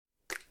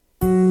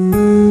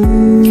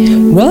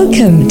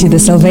Welcome to the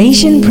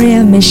Salvation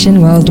Prayer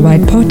Mission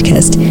Worldwide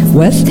podcast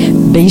with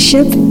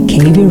Bishop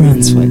KB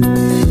Ransford. Can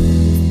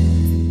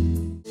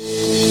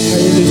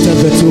you lift up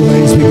your two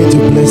hands, begin to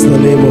bless the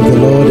name of the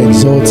Lord,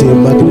 exalt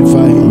Him,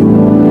 magnify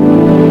Him.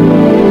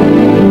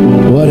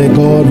 What a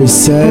God we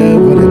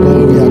serve, what a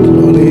God we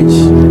acknowledge.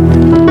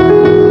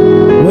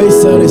 We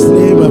set His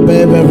name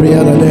above every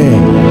other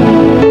name.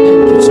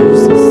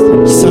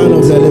 Son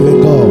of the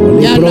living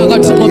God.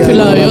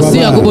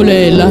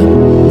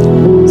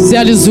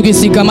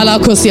 Siyalizukisa igama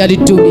lakho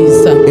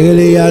siyalidumisa.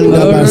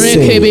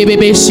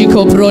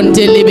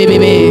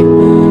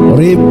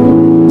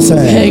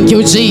 Thank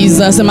you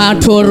Jesus.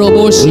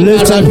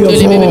 Lift up your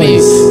voice.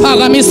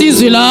 Phakamisa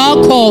izwi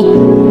lakho.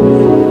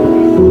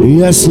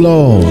 Yes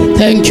Lord.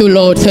 Thank you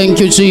Lord. Thank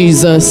you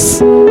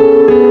Jesus.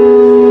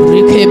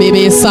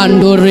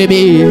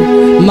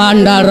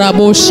 Manda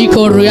rabo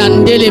shiko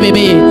riandele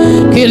bebe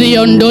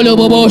kiriondolo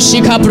bobo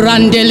shika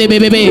brandele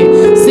bebe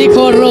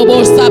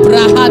sikorobo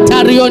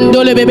sabrahata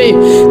riondole bebe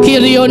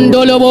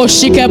kiriondolo bo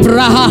shika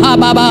braha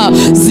baba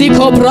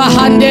ziko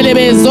brahandele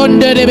be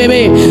zondele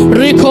bebe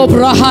riko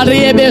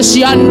braharie be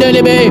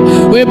shiandele be.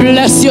 We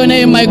bless your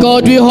name my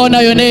God, we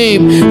honor your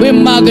name, we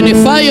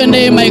magnify your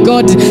name my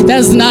God.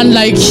 There's none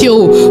like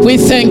you. We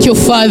thank you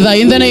Father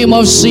in the name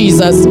of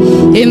Jesus,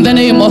 in the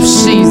name of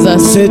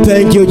Jesus. Say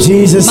thank you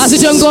Jesus.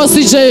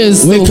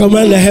 We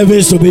command the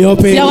heavens to be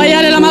open. We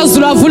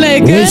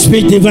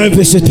speak divine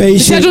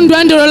visitation. Come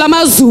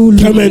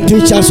and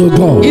teach us, O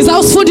God.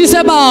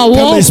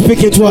 Come and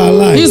speak into our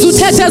lives.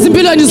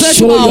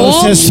 Show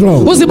yourself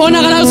strong. And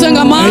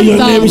your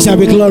name shall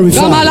be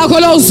glorified.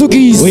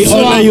 We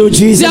honor you,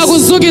 Jesus. We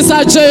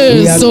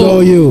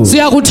adore you. In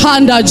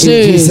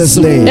Jesus'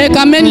 name. Why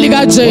don't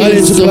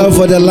you clap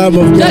for the Lamb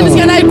of God? And give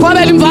the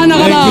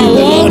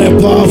Lord a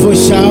powerful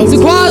shout.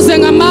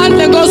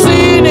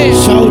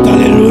 Shout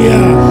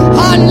hallelujah.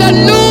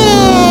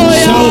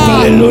 Hallelujah. Shout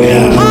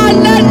hallelujah.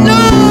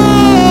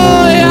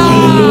 Hallelujah.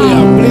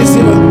 Hallelujah. Place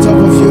it on top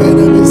of your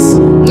enemies.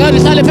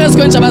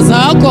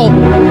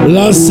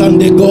 Last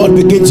Sunday, God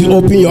began to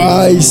open your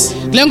eyes.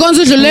 That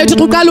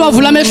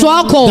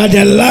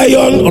the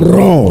lion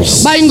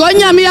roars.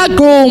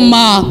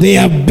 They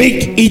are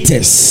big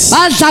eaters.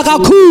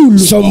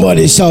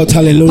 Somebody shout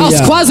hallelujah.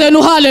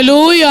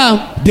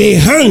 They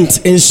hunt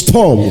in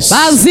storms.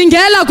 And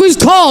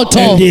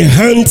they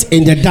hunt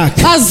in the dark.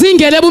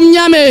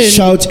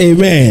 Shout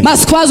amen. I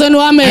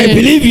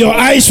believe your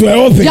eyes were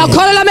open. Why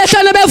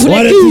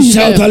don't you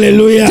shout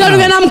hallelujah?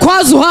 And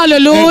clap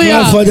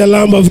for the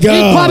Lamb of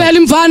God.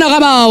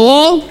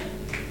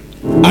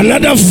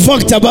 Another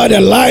fact about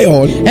the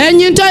lion,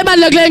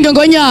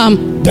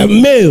 the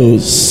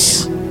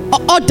males,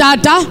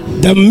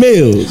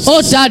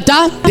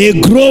 they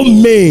grow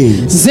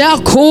manes.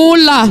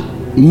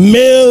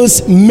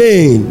 Males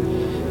mane.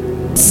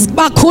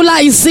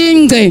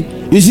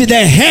 You see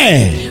the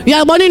hair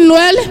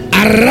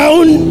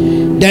around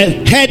the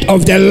head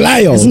of the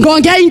lion,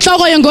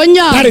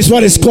 that is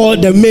what is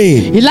called the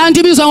mane.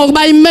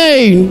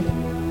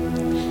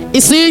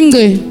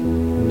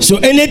 So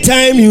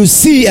anytime you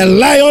see a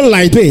lion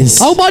like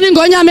this,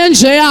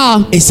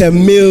 it's a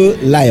male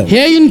lion.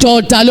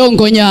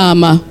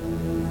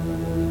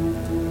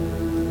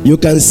 You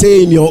can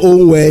say in your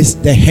own words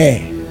the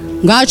hair.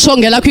 Shout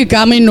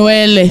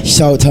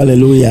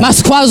hallelujah.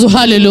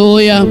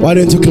 Why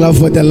don't you clap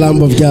for the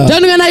Lamb of God?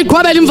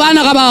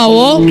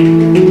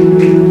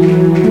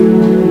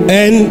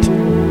 And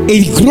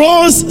it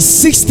grows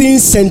 16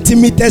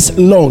 centimeters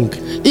long.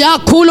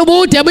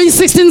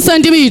 16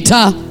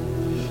 centimeter.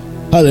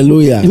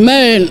 Hallelujah.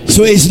 Amen.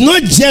 So it's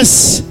not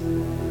just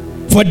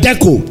for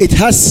deco, it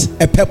has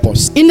a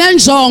purpose.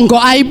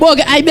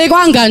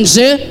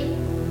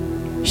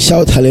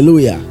 Shout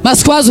hallelujah.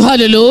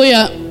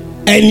 Hallelujah.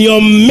 And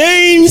your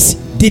manes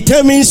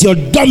determines your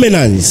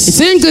dominance.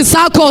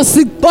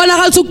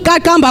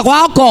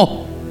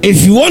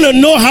 If you want to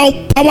know how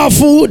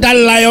powerful that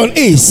lion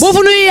is, check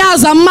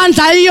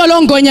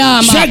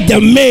the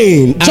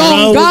mane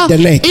around the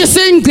neck.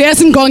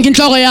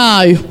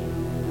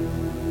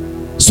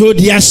 So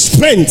their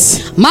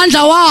strength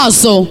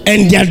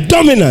and their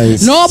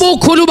dominance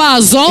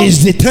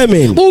is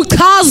determined by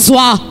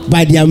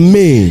their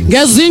mane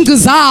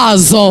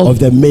of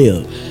the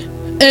male.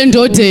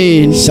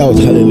 Shout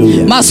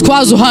hallelujah.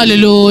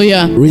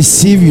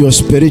 Receive your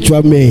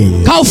spiritual mane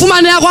in the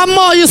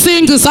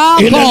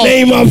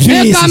name of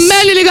Jesus.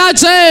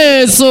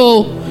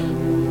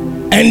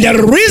 And the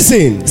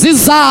reason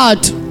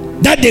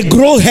that they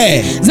grow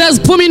hair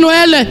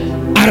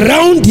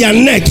around their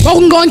neck,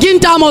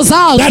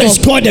 that is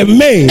called a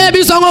mane,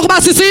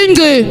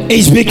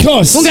 is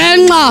because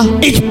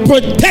it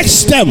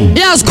protects them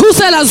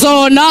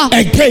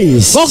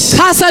against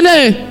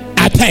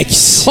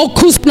attacks and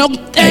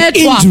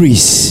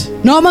injuries.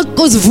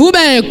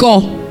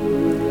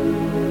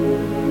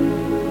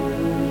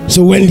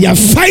 So when they are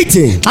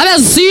fighting,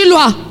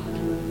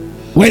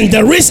 when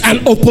there is an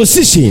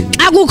opposition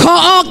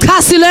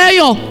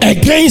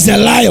against the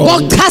lion,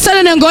 when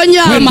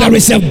there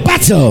is a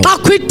battle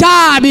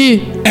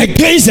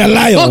against the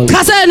lion,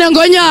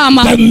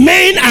 the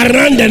mane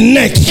around the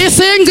neck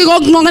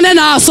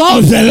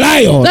of the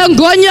lion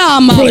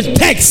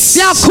protects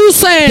the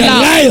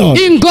lion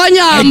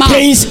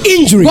against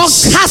injuries.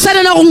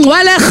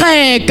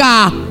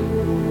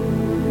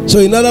 So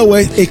in other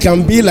words, it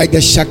can be like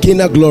the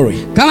Shekinah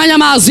glory.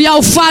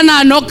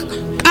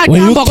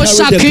 When you carry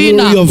the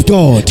glory of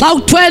God,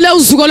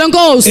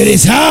 it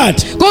is hard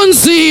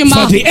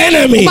for the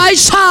enemy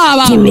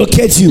to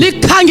locate you.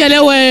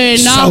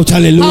 Shout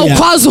hallelujah.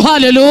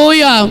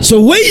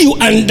 So when you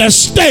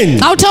understand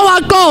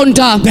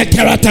the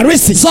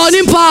characteristics of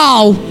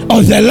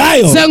the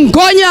lion,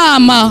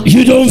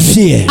 you don't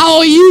fear.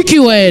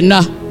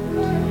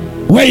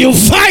 When you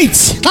fight,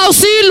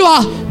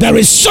 there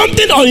is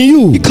something on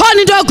you.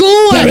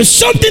 There is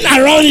something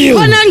around you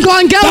that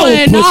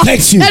will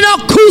protect you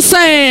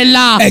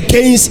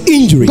against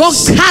injuries.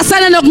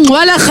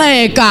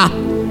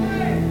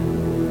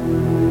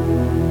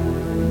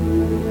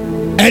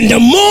 And the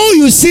more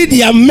you see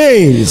their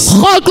manes,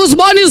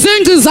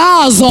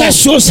 that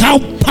shows how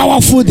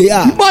powerful they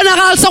are.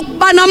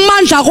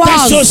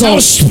 That shows how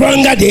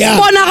stronger they are.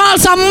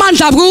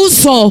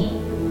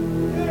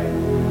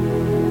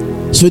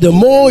 So the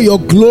more your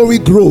glory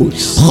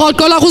grows,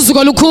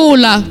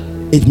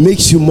 it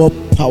makes you more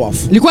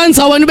powerful.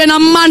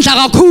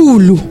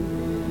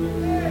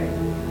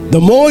 The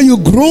more you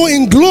grow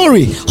in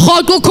glory,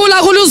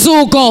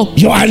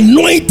 your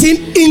anointing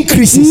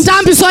increases.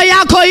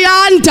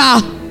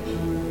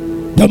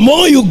 The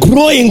more you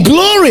grow in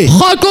glory,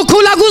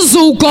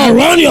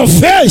 around your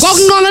face,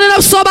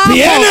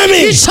 the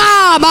enemy is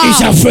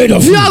afraid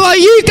of you.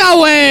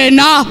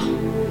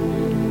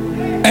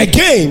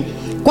 Again,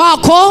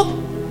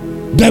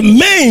 the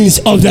manes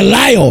of the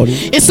lion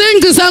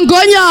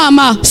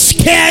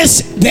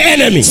scares the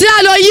enemy.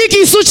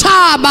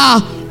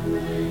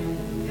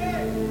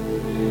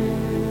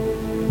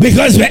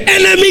 Because the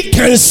enemy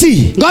can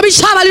see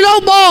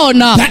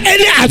that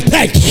any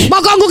attack,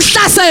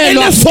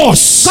 any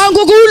force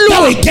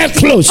that will get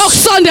close,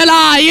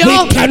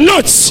 we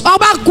cannot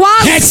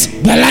hurt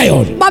the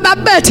lion.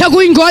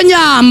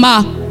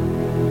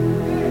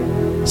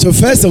 So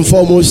first and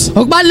foremost,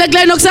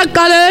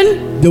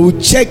 they will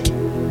check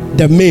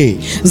the mane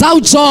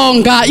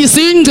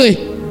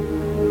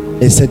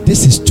and said,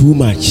 this is too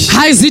much.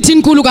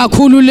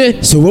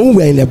 So when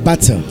we are in a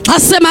battle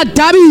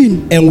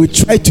and we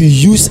try to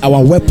use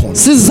our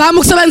weapons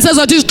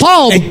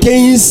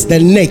against the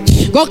neck,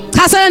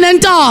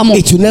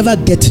 it will never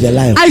get to the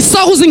lion.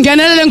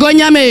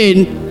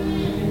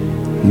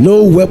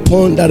 No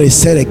weapon that is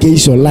set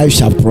against your life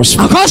shall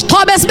prosper. In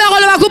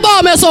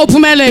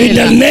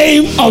the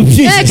name of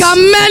Jesus.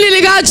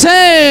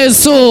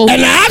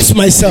 And I ask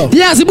myself,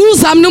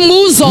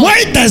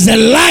 why does the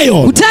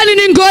lion,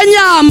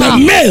 the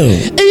male,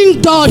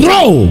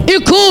 grow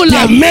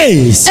their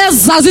manes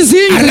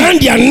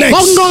around their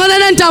necks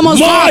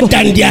more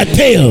than their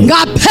tail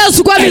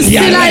and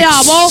their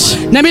legs?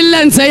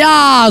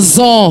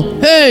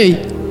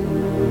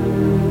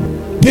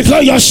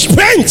 Because your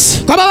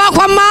strength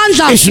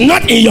is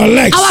not in your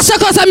legs.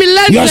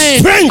 Your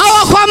strength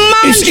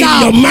is in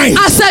your mind.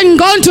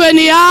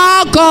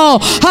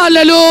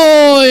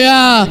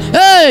 Hallelujah.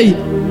 Hey.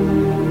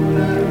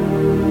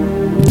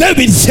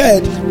 David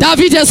said,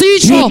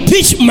 you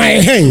teach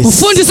my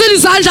hands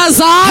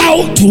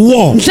how to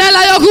walk.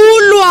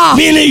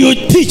 Meaning you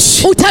teach.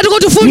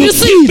 You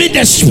give me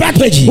the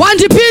strategy. You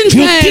give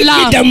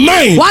me the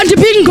mind.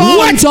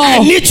 What I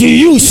need to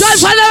use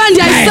my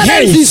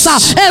hands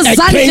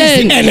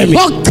against the enemy.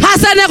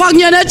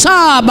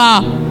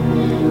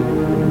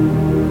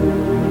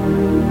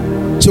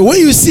 So when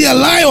you see a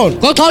lion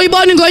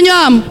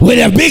with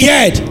a big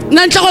head,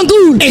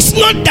 it's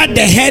not that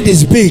the head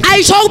is big.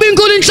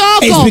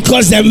 It's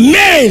because the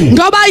mane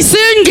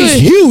is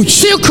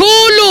huge.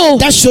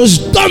 That shows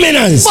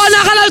dominance.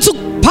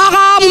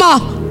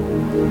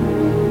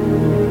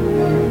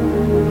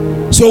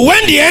 So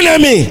when the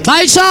enemy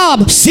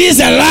sees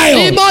a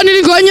lion,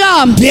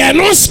 they are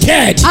not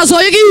scared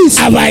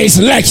about his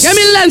legs. They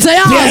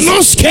are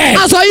not scared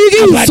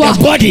about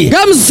the body.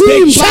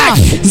 They check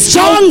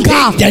how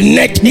big the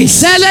neck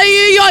is.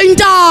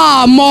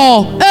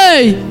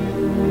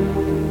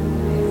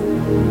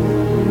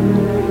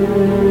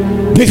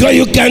 Because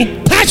you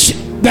can touch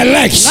the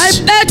legs,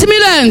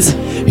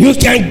 you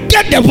can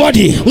get the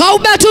body,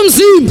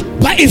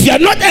 but if you are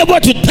not able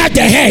to touch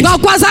the head,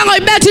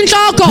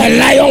 the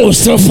lion will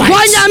still fight.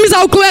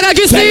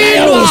 The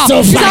lion will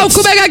still fight.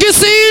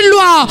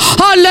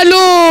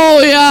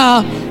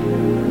 Hallelujah.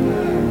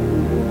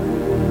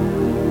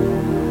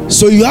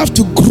 So you have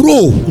to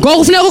grow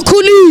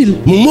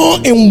more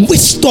in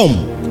wisdom.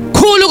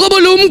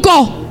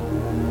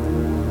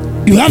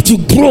 You have to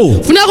grow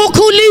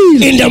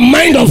in the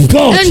mind of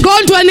God.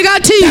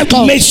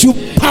 That makes you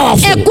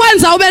powerful.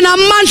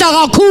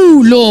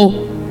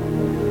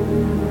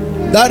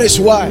 That is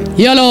why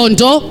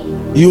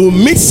you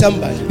meet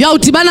somebody,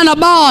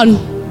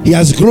 he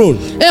has grown,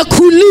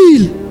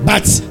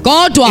 but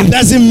it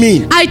doesn't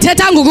mean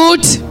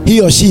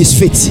he or she is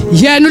fit.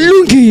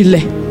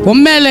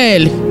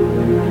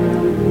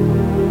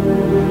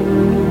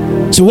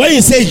 So when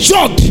you say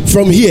jog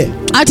from here,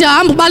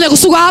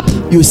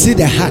 you see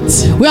the heart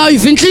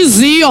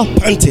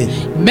panting.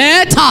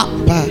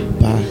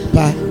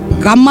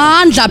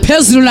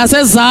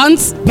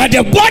 But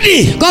the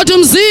body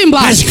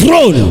has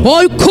grown,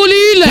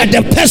 but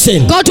the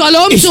person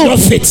is not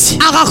fit.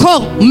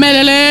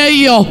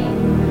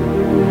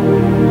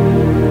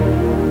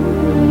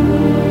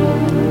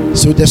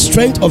 So the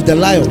strength of the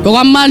lion,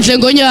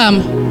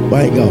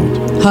 my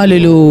God,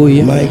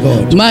 hallelujah, my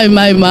God, my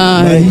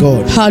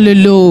God,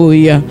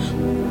 hallelujah.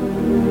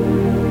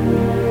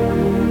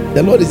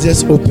 The Lord is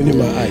just opening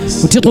my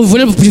eyes.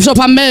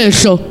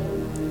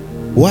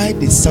 Why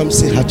did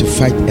Samson have to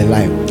fight a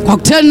lion?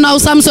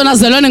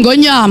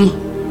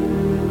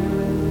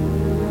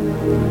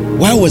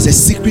 Why was the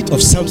secret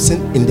of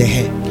Samson in the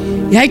hair?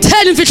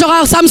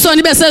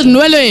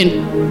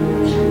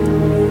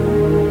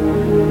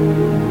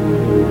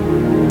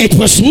 It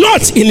was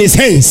not in his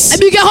hands.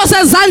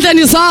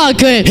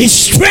 His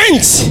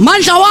strength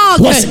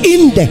was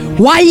in the.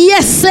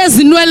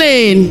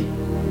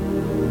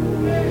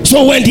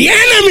 So when the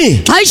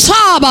enemy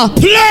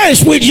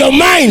plays with your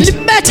mind,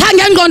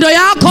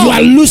 you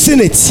are losing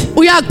it.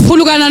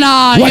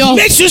 What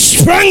makes you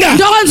stronger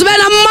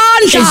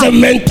is the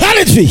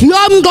mentality,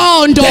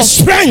 the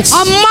strength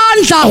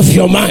of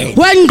your mind.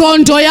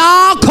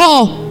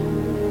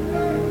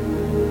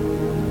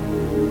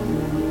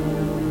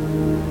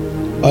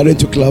 I need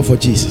to clap for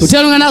Jesus.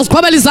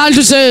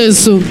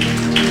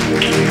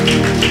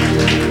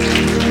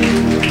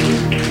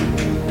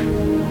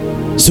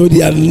 So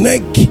their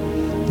neck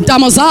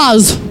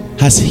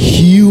has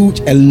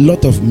huge a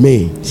lot of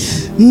mane.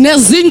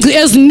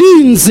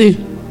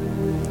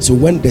 So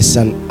when there's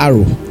an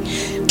arrow,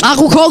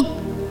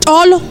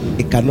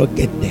 it cannot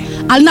get there.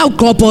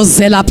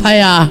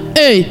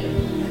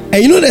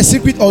 And you know the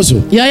secret also?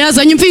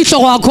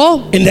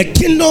 In the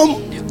kingdom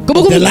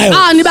of the lion,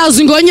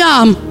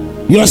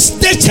 your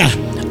stature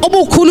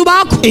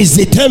is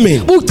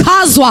determined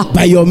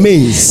by your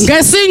manes.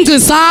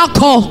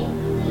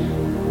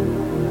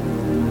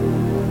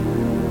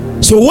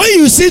 So when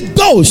you see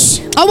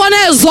those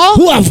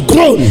who have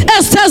grown in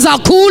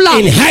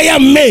higher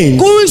men,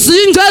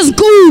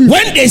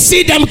 when they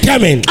see them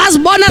coming,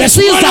 the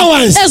smaller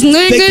ones,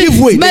 they give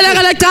way.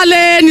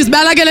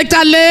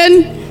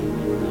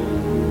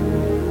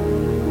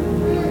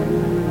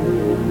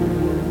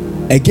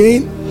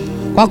 Again,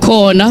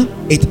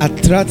 it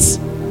attracts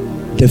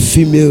the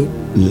female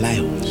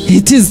lion.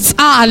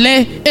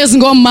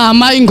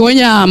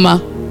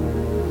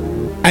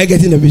 I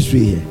get in the mystery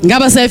here.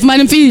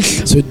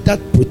 So that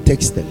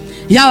protects them.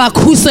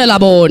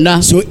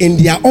 So in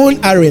their own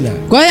arena,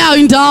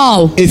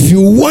 if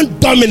you want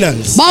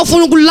dominance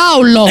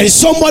and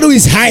somebody who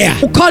is higher,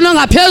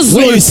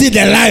 when you see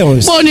the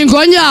lions,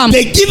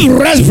 they give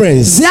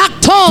reverence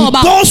to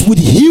those with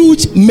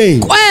huge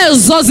mane.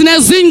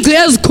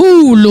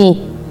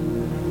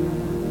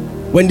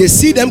 When they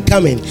see them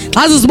coming,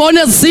 those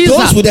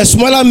with the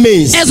smaller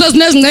manes,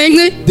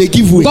 they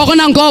give way.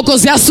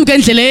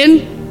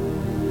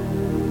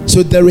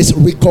 So there is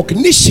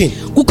recognition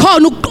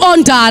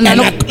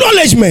and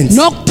acknowledgement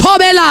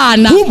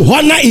whom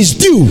honor is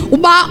due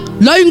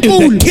in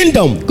the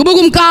kingdom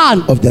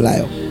of the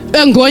lion.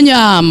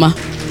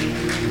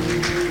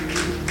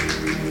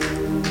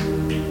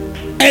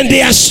 And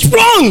they are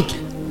strong.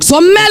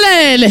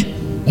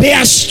 They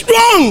are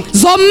strong.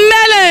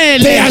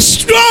 They are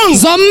strong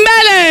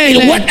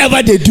in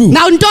whatever they do.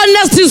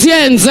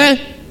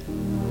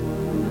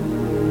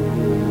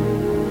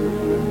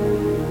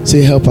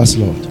 Say, help us,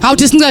 Lord.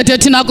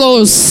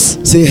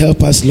 Say,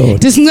 help us,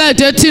 Lord.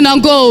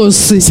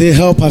 Say,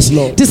 help us,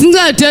 Lord.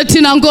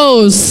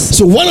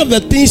 So one of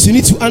the things you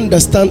need to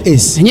understand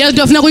is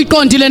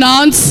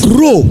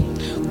grow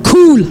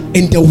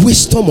in the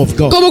wisdom of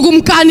God. Grow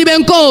in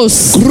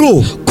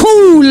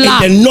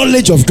the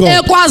knowledge of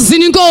God.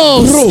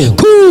 Grow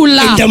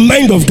in the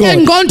mind of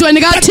God.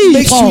 That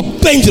makes you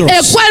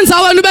dangerous.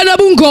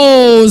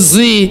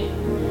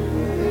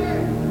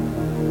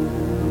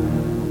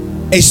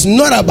 It's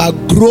not about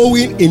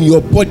growing in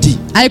your body.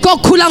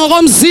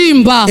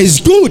 It's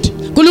good.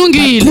 But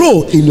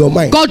grow in your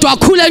mind.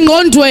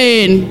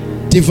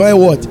 Divine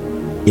what?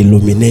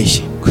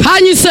 Illumination.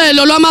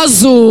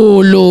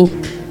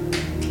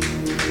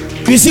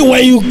 You see,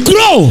 when you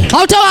grow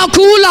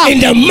in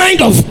the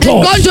mind of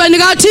God,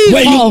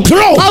 when you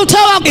grow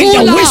in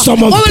the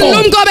wisdom of God,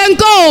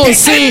 the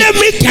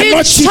enemy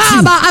cannot cheat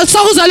you.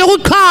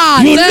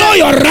 You know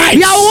your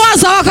rights.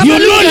 You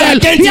know your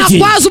identity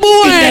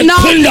in the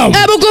kingdom.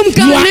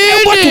 You are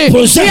able to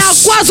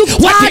possess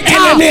what the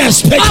enemy has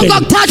taken. You are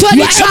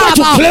able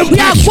to claim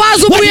back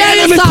what the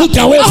enemy took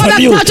away from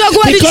you, because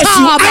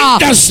you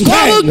understand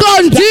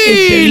that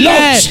it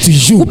belongs to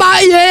you.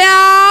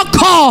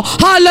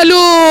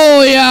 Hallelujah.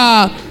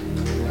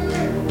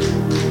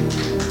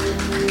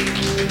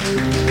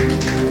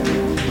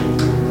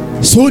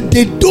 So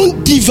they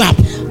don't give up.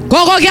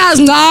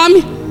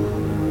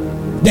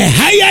 The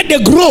higher they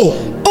grow,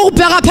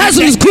 ukubheka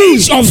phezulu at the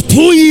age of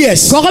 2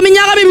 years,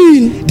 ngokweminyaka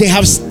emibini they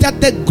have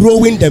started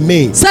growing the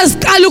mane.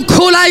 seziqala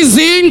ukukhula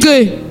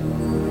izinqi.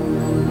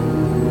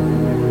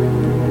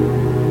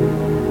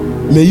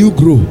 May you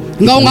grow.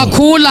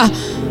 Ungakhula.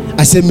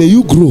 I said, may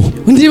you grow.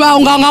 Ndiba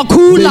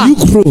ungakhula. May you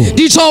grow.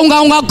 Nditsho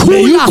ungakhula.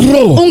 May you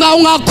grow.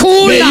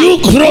 Ungakhula. May you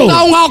grow.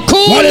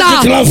 Ungakhula. What is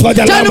the clap for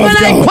the Lamb of God?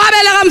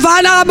 Ikhwabele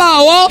kamfana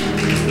kabawo.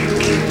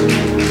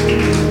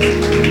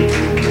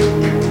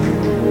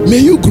 May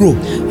you grow.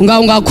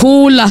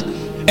 Ungakhula.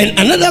 And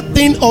another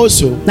thing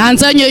also,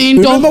 Nansenye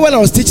into. remember when I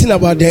was teaching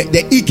about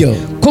the eagle,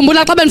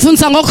 Khumbula xa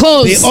benifundisa they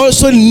ngokhozi.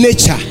 also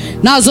nature.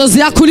 Nazo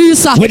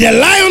ziyakhulisa. With the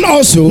lion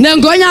also,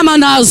 Nengonyama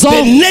nazo.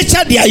 they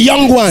nurture their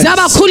young ones.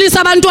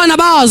 Ziyabakhulisa abantwana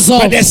bazo.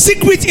 But the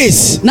secret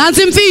is,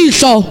 Nansi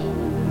imfihlo.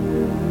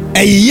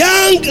 a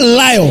young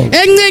lion,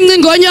 Encinci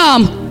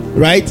ngonyama.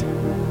 right?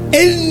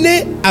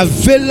 Any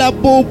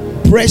available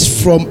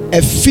breast from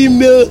a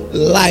female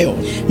lion,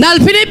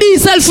 Naliphi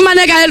ibisi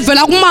elifumaneka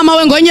elivela kumama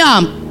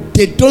wengonyama.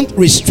 they don't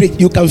restrict.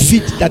 You can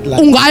feed that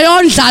lion,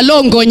 Ungayondla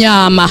lo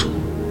ngonyama.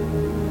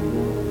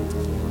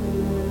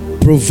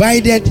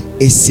 provided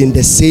it's in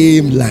the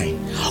same line.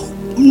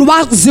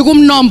 Wazi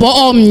kumnombo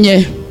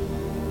omnye.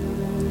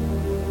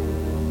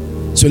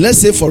 So let's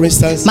say, for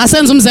instance,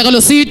 Masenze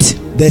umzekelo sithi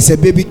there's a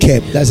baby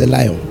calf, that's a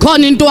lion,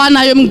 khona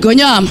intwana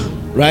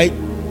yomngonyama. right?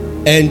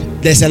 And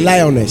there's a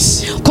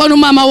lioness Khona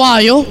umama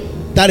wayo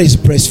that is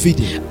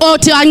breastfeeding,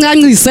 othi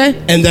ancancise.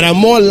 and there are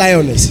more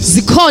lionesses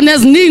Zikhona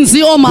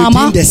ezininzi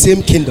omama within the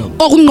same kingdom.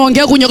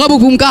 okungqonge kunye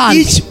kwabukumkani.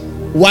 Each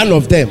one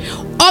of them,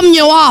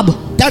 Omnye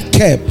wabo that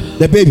calf,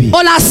 the baby,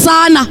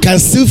 olasana can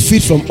still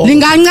feed from all.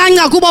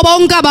 lingancanca kubo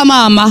bonke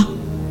abamama.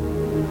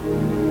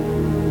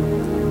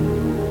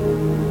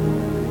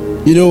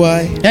 You know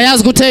why?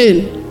 Yayazi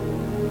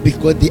kutheni?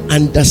 Because they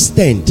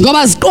understand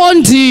Ngoba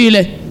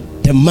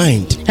ziqondile the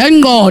mind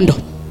engqondo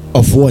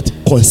of what?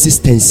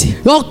 Consistency.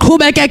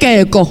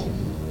 yoqhubekekeko.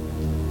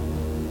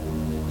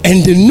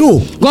 And they know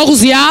Ngoku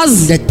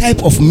ziyazi the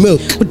type of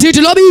milk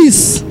udidi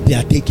lobisi they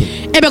are taking.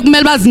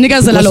 ebekumele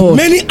bazinikezela Because lona.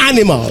 many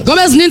animals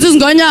Ngoba ezininzi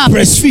izingonyama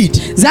breastfeed.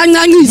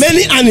 ziyancancisa.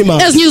 Many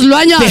animals, Ezinye they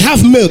izilwanyana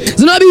have milk.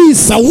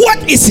 zinobisi. But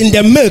what is in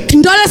the milk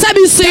Into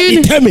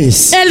lesebisini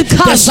determines the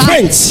elichaza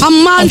strength of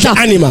amandla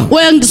the animal.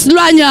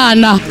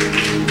 wesilwanyana.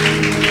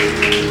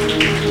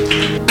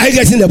 Are you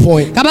getting the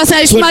point? Ngaba So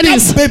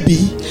siyayifumanisa. that baby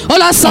of the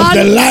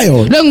Olasana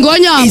lion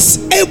lengonyama is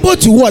able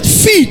to what?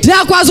 Feed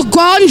ziyakwazi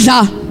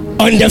ukondla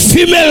on the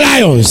female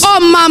lions,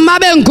 omama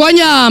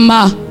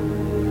bengonyama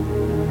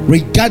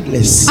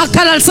regardless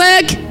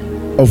akukhathaliseki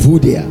of who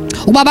they are.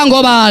 ukuba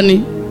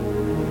bangobani.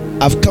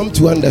 I've come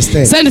to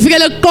understand,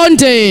 Sendifikele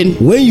ekuqondeni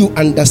when you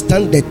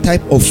understand the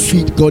type of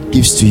feed God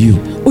gives to you,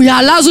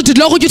 uyalazi ukuthi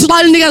lokhu uthi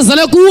xa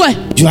linikezele kuwe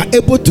you are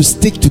able to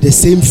stick to the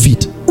same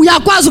feed.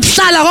 uyakwazi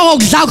ukuhlala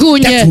kokudla That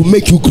kunye will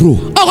make you grow.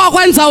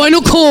 okwakwenza wena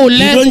You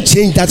ukhule. don't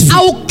change that feed.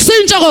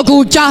 Awukushintshe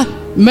kokutya.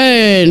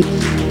 Man.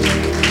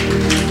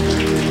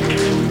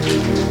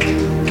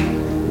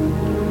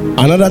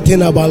 Another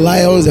thing about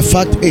lions, the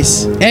fact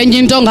is, Enye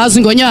into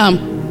ongazi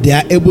ngonyama they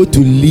are able to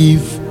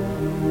live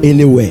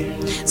anywhere,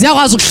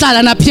 ziyakwazi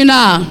ukuhlala naphi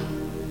na.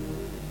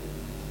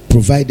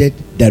 provided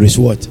there is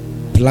what?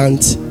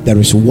 Plants, there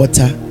is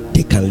water,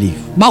 they can live.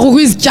 Bakukho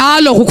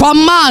izityalo kukho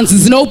amanzi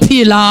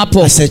zinophila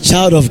apho. As a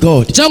child of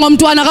God,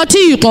 Njengomntwana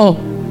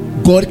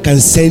kaThixo God can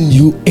send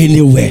you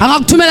anywhere,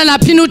 angakuthumela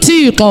naphi na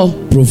uThixo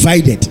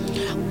provided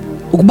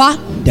ukuba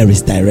there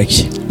is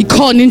direction.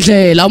 ikhona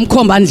indlela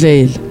umkhomba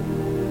ndlela.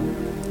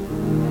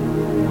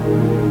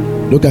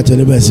 Look at your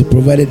neighbor and say,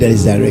 provided there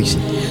is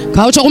direction.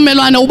 Khawutsho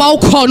kumelwane uba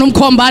ukhona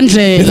umkhomba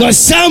ndlela. Because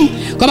some,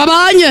 Ngoba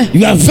abanye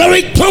you are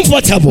very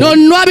comfortable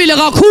nonwabile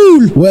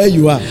kakhulu where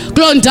you are.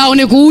 kuloo ndawo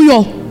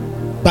nikuyo.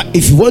 But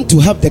if you want to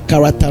have the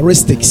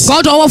characteristics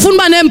Kodwa wafuna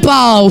uba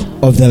neempawu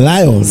of the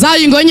lion,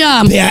 zayo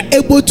ingonyama they are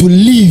able to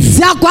live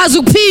ziyakwazi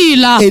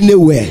ukuphila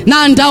anywhere,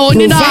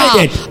 nandawoni na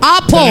provided there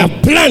apho are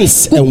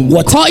plants and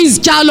water. kho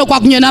izityalo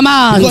kwakunye Because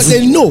namanzi.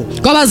 they know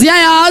Ngoba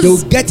ziyayazi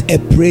they'll get a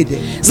prey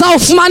there.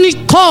 zawufumana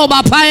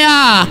iqhoba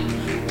phaya.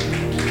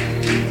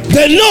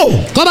 They know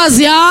Ngoba that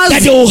ziyazi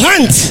they will hunt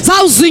and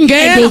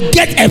zawuzingela they'll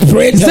get a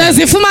prey there.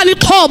 zezifumana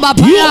iqhoba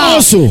You phaya.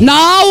 also,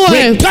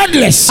 Nawe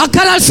regardless where the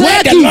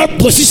akukhathaliseki Lord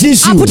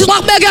positions you, apho uthi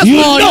xa kubeke you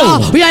khona know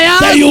that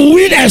uyayazi you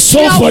win a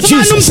soul for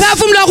uyawufumana Jesus.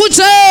 umphefumlo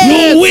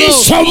You win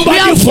kuJesu. somebody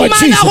for Uyawufumana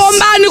Jesus.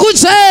 kombani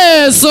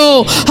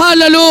kuJesu.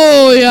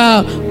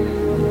 Hallelujah.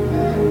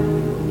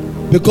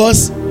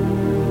 Because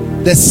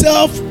the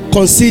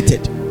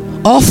self-conceited,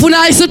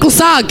 Ofuna isiqu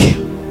sakhe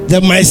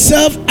the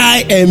myself,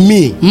 I and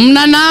me,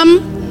 mna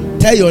nam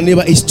tell your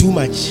neighbor it's too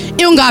much.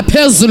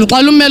 ingaphezulu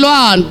xa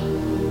lumelwana.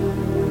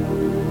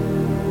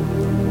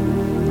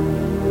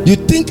 You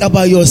think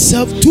about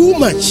yourself too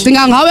much.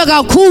 Cinga ngawe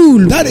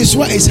kakhulu That is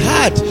why it's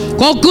hard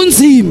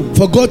ngokunzima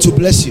for God to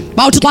bless you.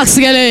 bawuthi xa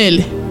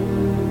kusikelele.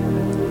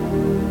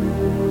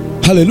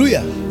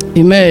 Hallelujah.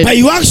 Amen. But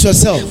you ask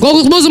yourself,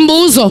 Ngoku kubuza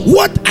umbuzo,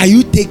 what are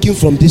you taking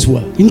from this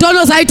world? yintoni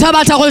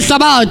ozayithabatha kweli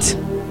hlabathi?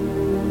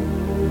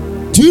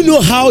 Do Do you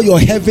know how your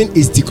heaven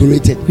is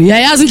decorated? Do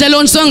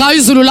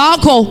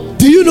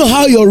you know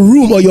how your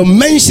room or your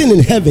mansion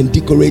in heaven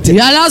decorated? It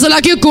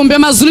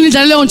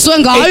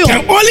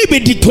can only be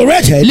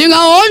decorated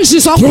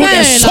through the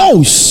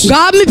souls and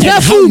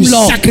how you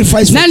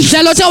sacrifice for Jesus.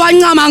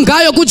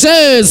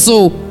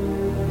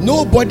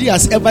 Nobody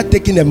has ever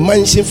taken a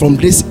mansion from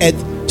this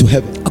earth to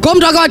heaven.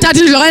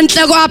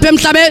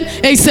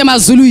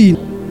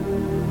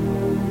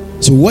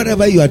 So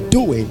whatever you are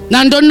doing,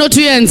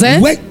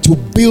 work to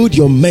build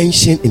your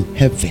mansion in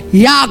heaven.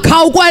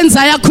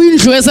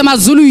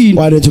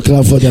 Why don't you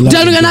clap for the Lord?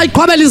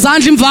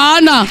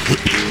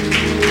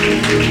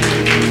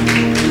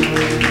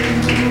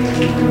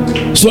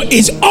 So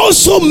it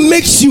also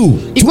makes you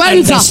to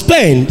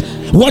understand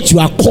what you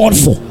are called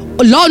for.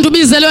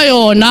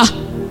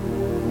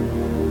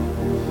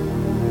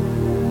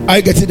 Are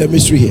you getting the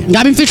mystery here?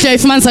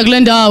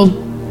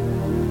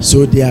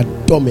 So they are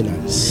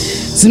dominance.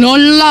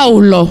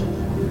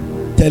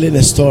 Telling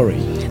a story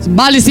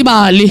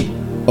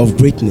of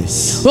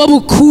greatness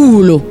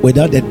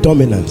without the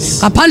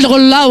dominance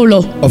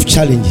of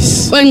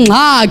challenges.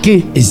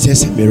 It's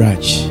just a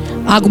mirage.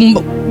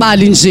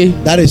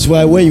 That is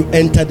why when you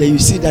enter there, you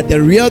see that the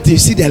real thing, you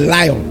see the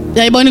lion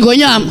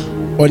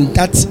on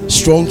that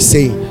strong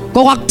saying.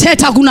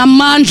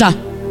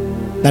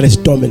 That is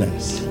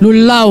dominance.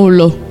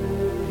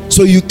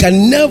 So you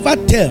can never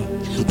tell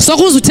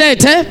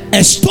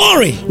a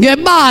story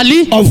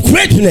of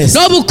greatness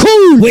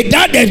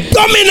without the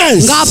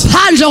dominance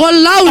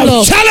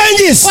of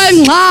challenges.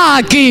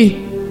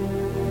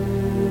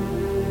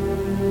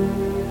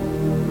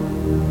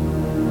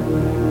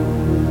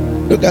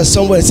 Look at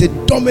someone and say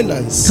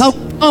dominance.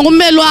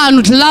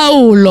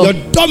 Your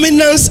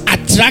dominance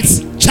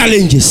attracts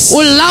challenges.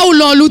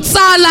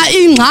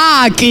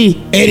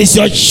 It is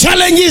your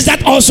challenges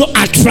that also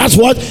attract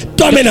what?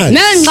 Dominance.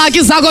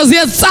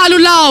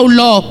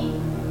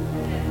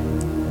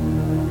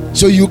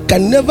 So you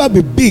can never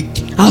be big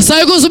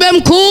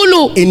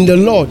in the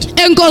Lord if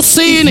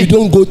you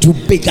don't go to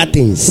bigger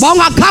things.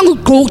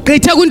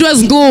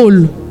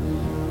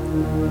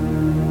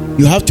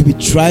 You have to be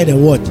tried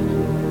and what?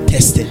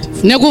 Tested.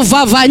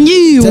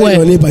 Tell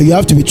your neighbor, you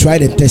have to be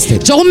tried and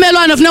tested. Come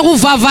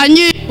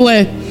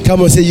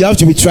on, say you have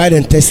to be tried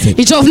and tested.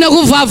 Come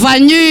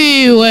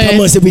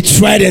on, say be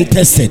tried and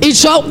tested. And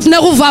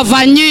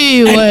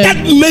that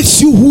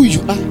makes you who you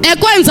are.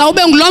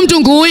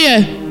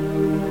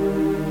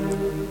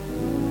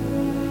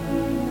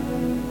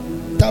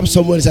 Tap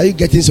someone, are you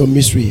getting some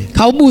mystery here?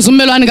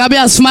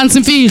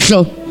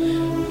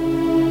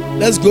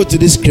 Let's go to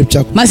this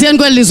scripture.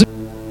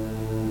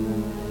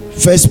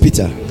 1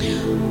 Peter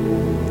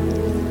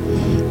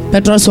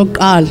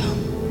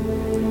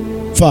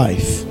 5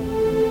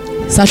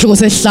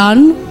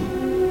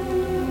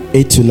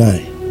 8 to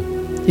 9.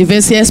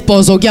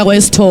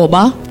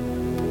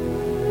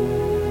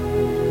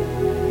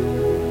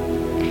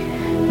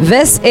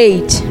 Verse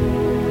 8.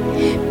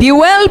 Be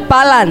well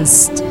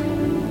balanced,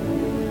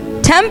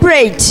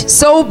 temperate,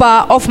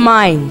 sober of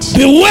mind.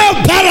 Be well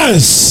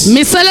balanced.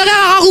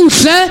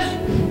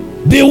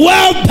 Be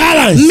well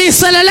balanced.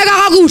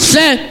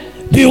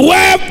 Be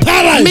well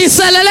balanced.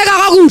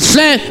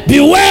 Be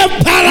well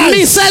balanced.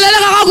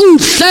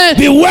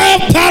 Be well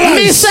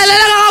balanced.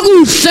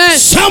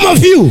 Some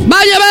of you,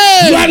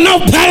 you are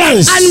not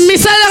balanced.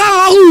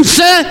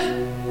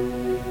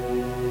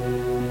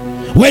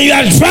 When you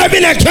are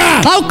driving a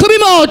car,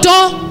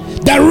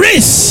 there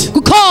is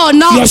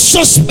your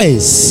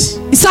suspense.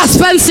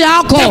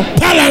 The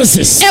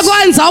balances.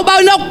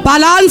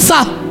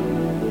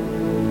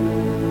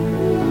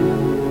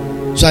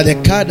 So the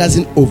car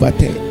doesn't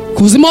overtake.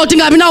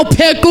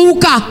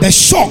 The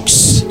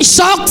shocks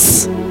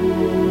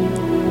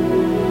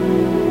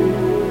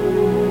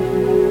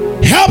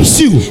helps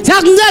you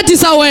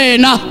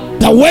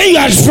that when you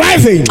are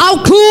driving,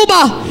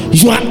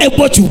 you are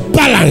able to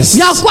balance.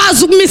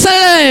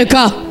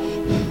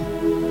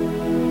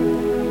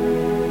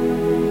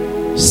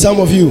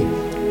 Some of you,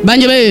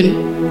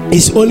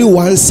 it's only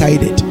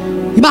one-sided.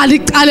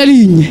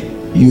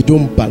 You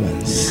don't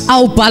balance.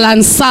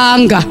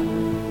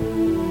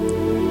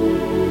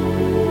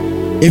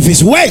 If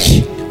it's work,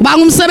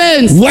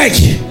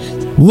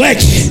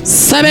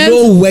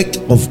 no work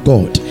of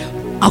God.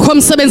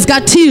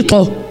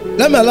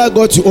 Let me allow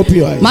God to open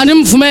your eyes.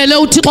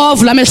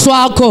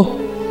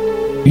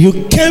 You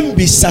can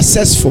be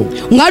successful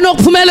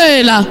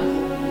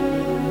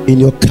in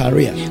your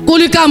career,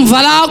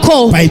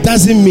 but it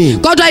doesn't mean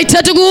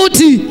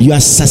you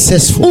are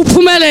successful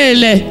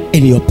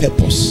in your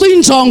purpose.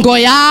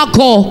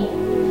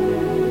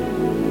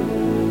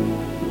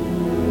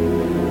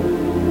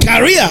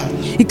 Career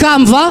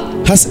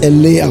has a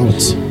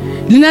layout.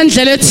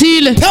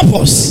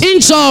 Purpose is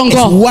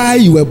why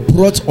you were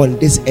brought on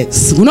this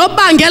earth.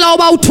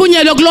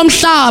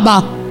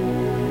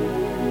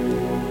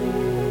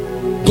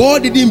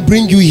 God didn't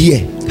bring you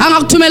here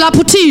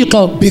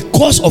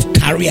because of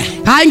career.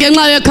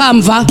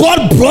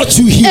 God brought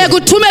you here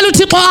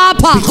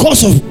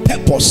because of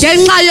purpose.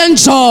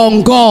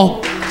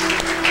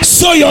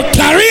 So your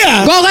career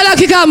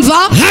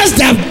has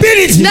the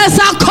ability to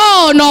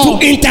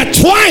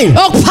intertwine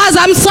with the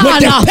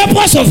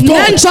purpose of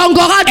God and to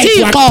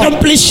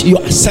accomplish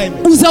your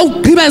assignment.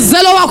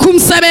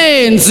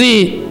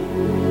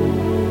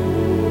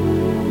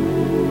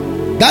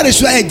 That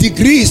is why a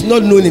degree is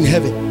not known in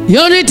heaven.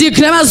 No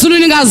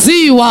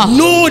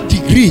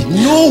degree,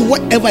 no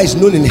whatever is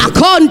known in heaven.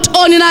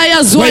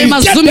 When you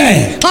get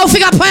there,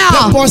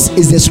 purpose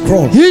is the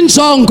scroll.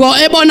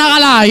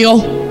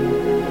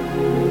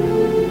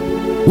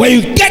 When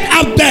you get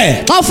up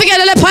there,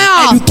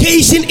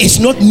 education is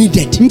not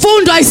needed.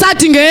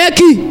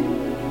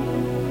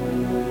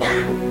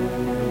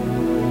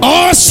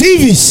 All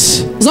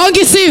CVs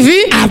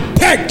are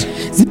pegged.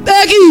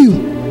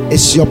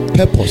 It's your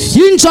purpose.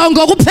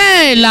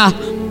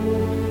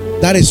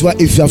 That is why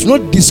if you have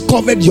not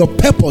discovered your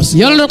purpose,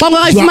 you are on a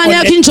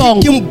ticking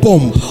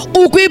bomb.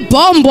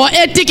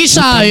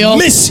 You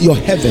miss your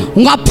heaven.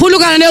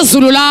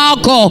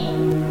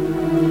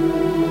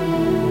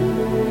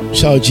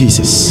 Shout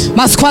Jesus.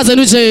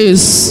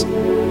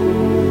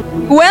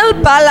 Well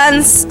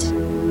balanced,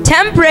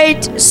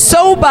 temperate,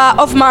 sober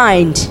of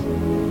mind.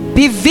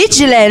 Be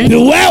vigilant.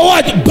 Beware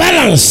what?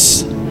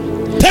 Balance.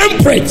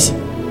 Temperate.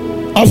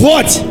 Of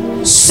what?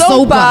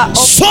 Sober.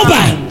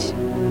 Mind.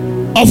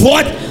 Of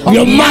what? Of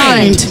your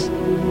mind.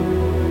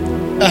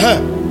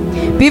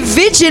 Be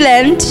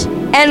vigilant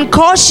and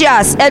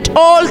cautious at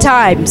all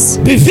times.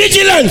 Be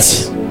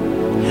vigilant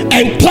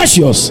and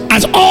cautious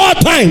at all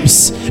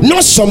times,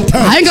 not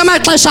sometimes.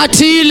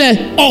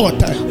 All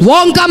times.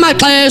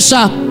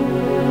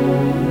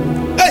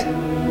 Hey.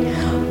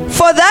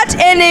 For that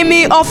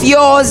enemy of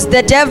yours,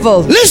 the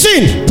devil.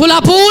 Listen.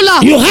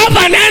 You have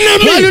an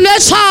enemy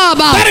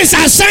that is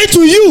assigned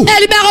to you.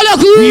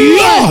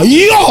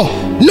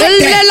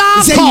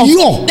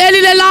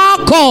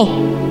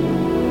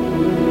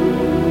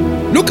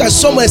 Look at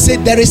someone and say,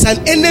 there is an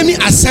enemy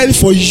assigned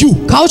for you.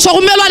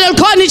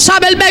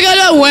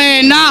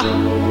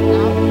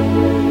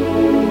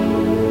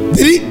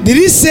 Did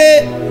he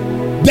say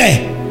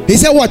there? He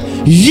said what?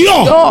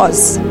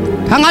 Yours.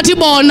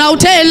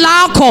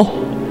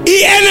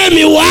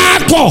 Enemy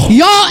wako.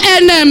 Your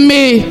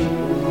enemy.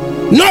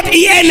 Not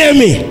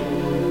enemy.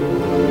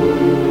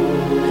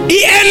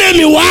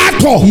 Enemy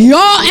wako.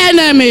 Your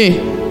enemy.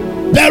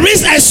 There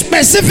is a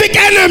specific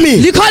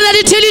enemy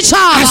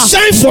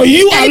assigned for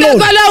you alone.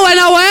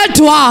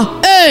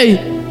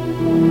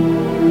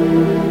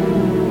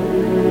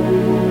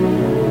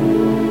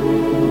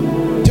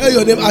 Tell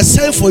your name,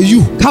 assigned for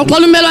you.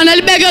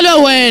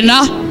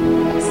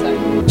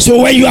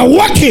 So when you are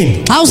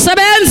working,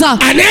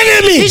 an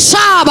enemy is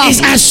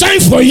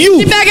assigned for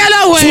you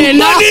to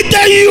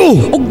monitor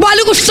you.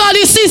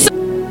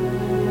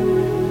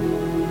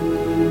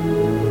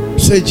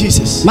 Say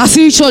Jesus. I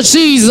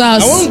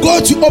want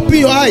God to open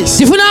your eyes.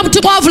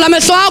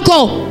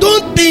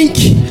 Don't think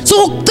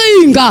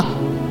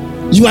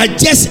you are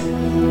just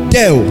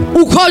there.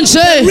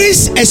 There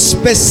is a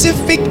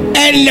specific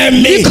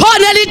enemy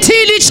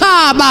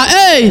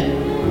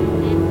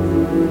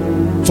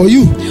for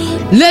you.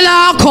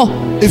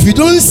 If you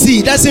don't see,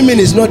 it doesn't mean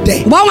it's not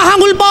there. Now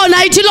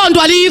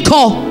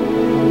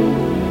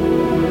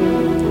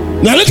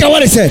look at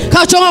what it said.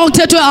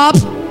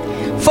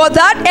 For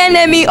that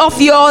enemy of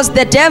yours,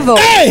 the devil.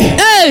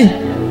 Hey!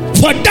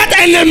 For that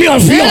enemy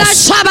of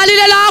yours,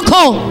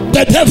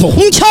 the devil.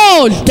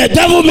 The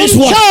devil means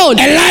what?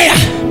 A liar.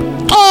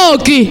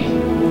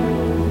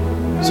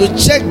 So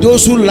check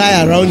those who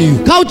lie around you.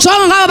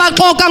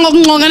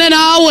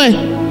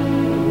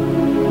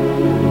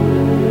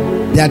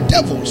 They are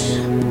devils.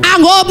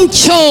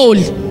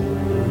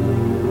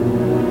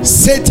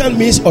 Satan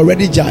means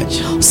already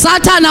judged.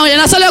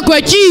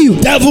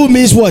 Devil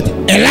means what?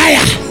 A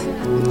liar.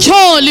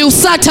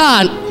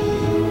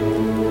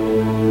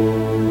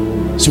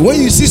 So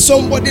when you see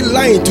somebody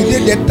lying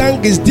today, the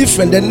tongue is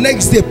different. The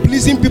next day,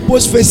 pleasing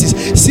people's faces.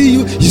 See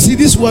you see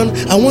this one.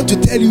 I want to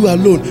tell you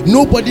alone.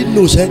 Nobody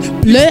knows.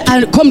 Devil.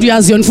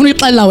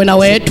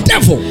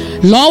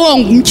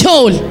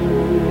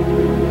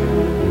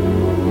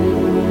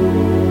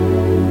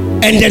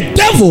 And the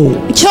devil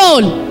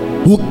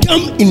will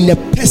come in a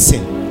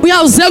person.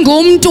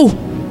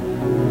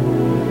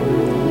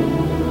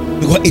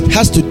 Because it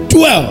has to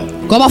dwell.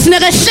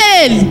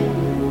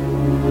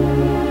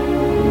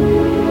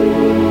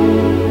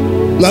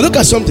 Now look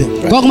at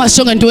something. Right?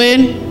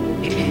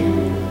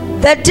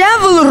 The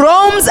devil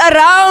roams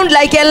around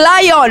like a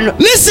lion.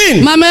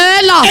 Listen.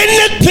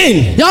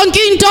 Anything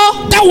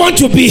that want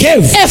to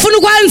behave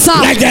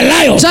like a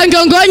lion, but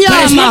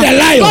it's not a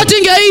lion.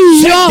 Check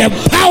the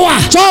power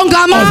of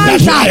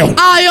that lion.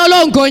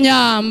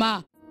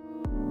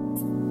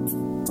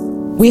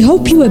 We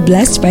hope you were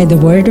blessed by the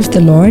word of the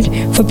Lord.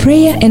 For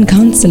prayer and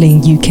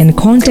counseling, you can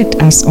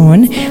contact us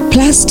on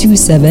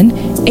 +27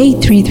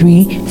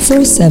 833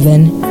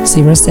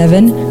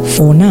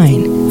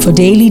 470749. For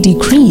daily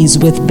decrees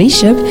with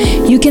Bishop,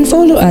 you can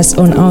follow us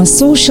on our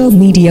social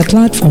media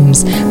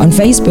platforms. On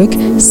Facebook,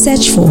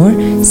 search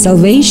for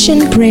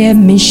Salvation Prayer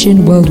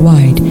Mission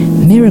Worldwide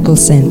Miracle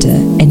Center,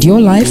 and your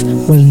life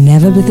will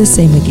never be the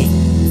same again.